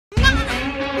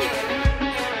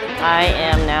I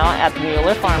am now at the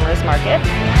Mueller Farmers Market.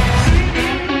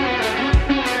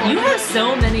 You have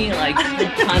so many tons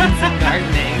of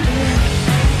gardening.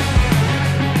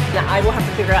 Now I will have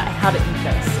to figure out how to eat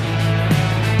this.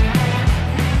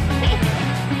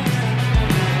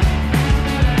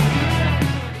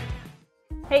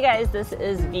 Hey guys, this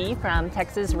is V from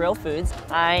Texas Real Foods.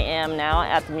 I am now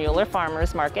at the Mueller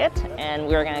Farmers Market and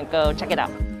we're gonna go check it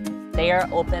out. They are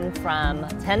open from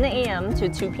 10 a.m. to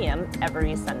 2 p.m.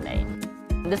 every Sunday.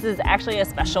 This is actually a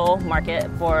special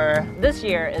market for this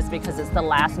year is because it's the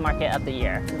last market of the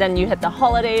year. Then you hit the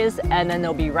holidays and then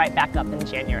they'll be right back up in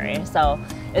January. So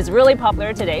it's really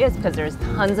popular today is because there's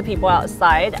tons of people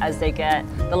outside as they get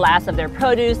the last of their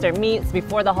produce, their meats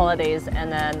before the holidays,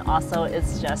 and then also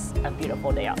it's just a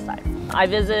beautiful day outside. I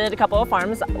visited a couple of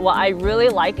farms. What I really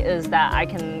like is that I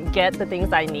can get the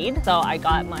things I need. So I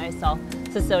got myself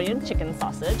Sicilian chicken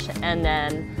sausage and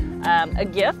then a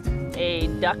gift, a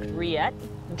duck rillette,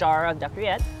 jar of duck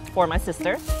rillette for my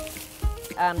sister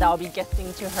that I'll be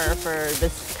gifting to her for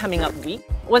this coming up week.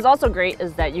 What's also great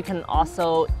is that you can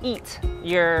also eat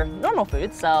your normal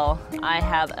food. So I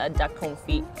have a duck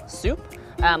confit soup.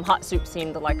 Hot soup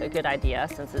seemed like a good idea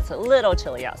since it's a little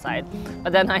chilly outside.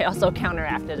 But then I also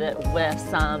counteracted it with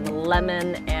some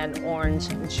lemon and orange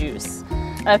juice.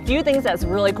 A few things that's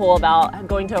really cool about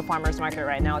going to a farmer's market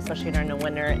right now, especially during the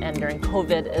winter and during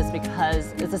COVID, is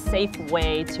because it's a safe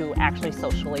way to actually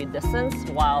socially distance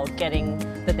while getting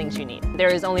the things you need.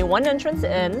 There is only one entrance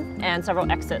in and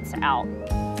several exits out.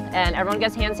 And everyone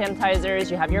gets hand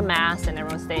sanitizers, you have your mask, and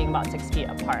everyone's staying about 6 feet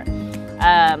apart.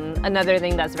 Another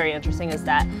thing that's very interesting is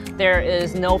that there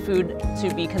is no food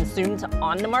to be consumed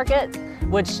on the market,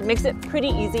 which makes it pretty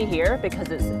easy here because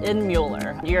it's in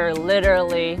Mueller. You're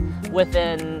literally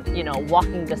within,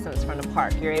 walking distance from the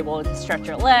park. You're able to stretch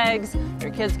your legs,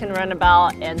 your kids can run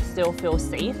about and still feel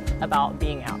safe about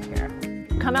being out here.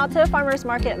 Come out to a farmer's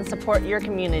market and support your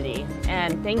community.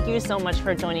 And thank you so much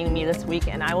for joining me this week,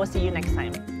 and I will see you next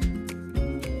time.